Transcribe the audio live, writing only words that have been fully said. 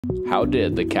How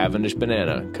did the Cavendish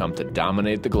banana come to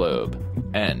dominate the globe,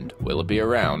 and will it be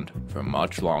around for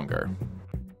much longer?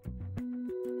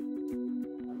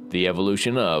 The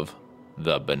evolution of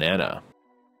the banana.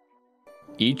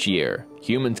 Each year,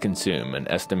 humans consume an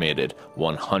estimated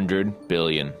 100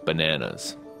 billion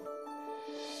bananas,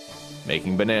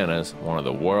 making bananas one of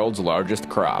the world's largest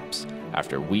crops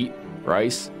after wheat,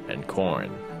 rice, and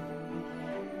corn.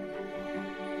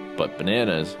 But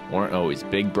bananas weren't always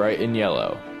big, bright, and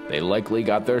yellow. They likely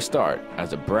got their start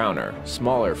as a browner,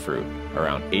 smaller fruit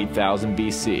around 8000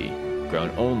 BC, grown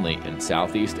only in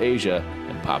Southeast Asia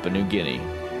and Papua New Guinea.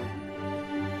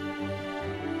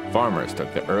 Farmers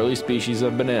took the early species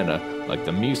of banana, like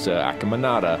the Musa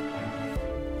acuminata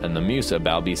and the Musa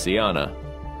balbisiana,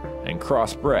 and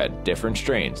crossbred different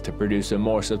strains to produce a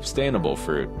more sustainable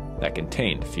fruit that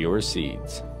contained fewer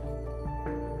seeds.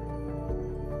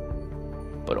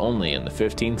 But only in the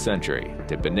 15th century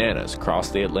did bananas cross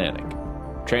the Atlantic,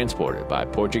 transported by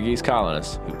Portuguese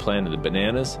colonists who planted the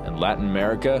bananas in Latin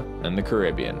America and the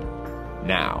Caribbean.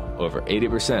 Now, over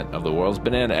 80% of the world's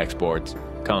banana exports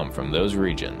come from those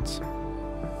regions.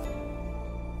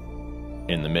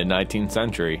 In the mid-19th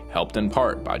century, helped in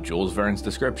part by Jules Verne's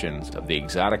descriptions of the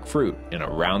exotic fruit in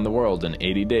Around the World in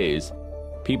 80 Days,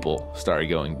 people started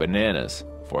going bananas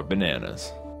for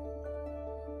bananas.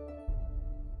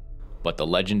 But the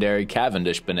legendary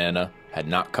Cavendish banana had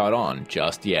not caught on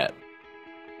just yet.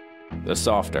 The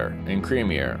softer and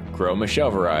creamier Gros Michel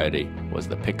variety was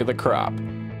the pick of the crop,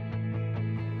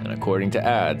 and according to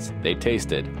ads, they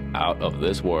tasted out of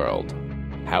this world.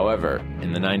 However,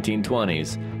 in the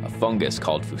 1920s, a fungus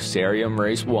called Fusarium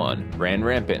race 1 ran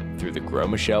rampant through the Gros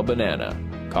Michel banana,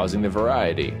 causing the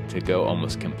variety to go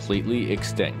almost completely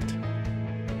extinct.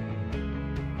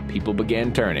 People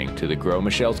began turning to the Gros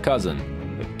Michel's cousin,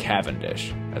 the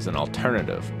Cavendish, as an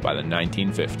alternative by the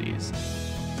 1950s.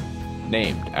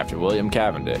 Named after William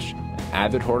Cavendish, an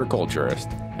avid horticulturist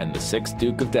and the 6th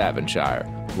Duke of Devonshire,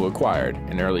 who acquired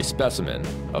an early specimen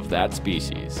of that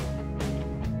species.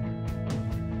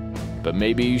 But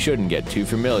maybe you shouldn't get too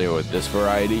familiar with this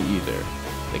variety either.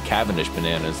 The Cavendish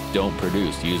bananas don't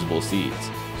produce usable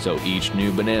seeds, so each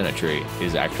new banana tree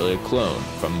is actually a clone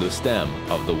from the stem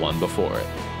of the one before it.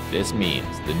 This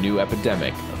means the new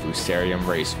epidemic of Fusarium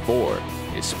race 4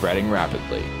 is spreading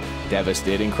rapidly,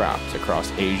 devastating crops across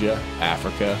Asia,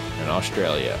 Africa, and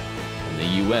Australia, and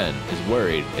the UN is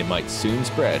worried it might soon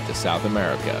spread to South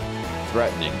America,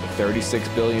 threatening the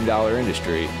 $36 billion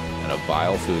industry and a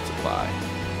vital food supply.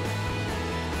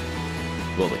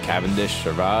 Will the Cavendish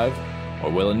survive,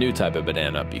 or will a new type of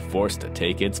banana be forced to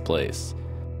take its place?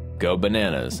 Go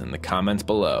bananas in the comments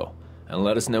below, and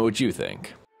let us know what you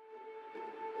think.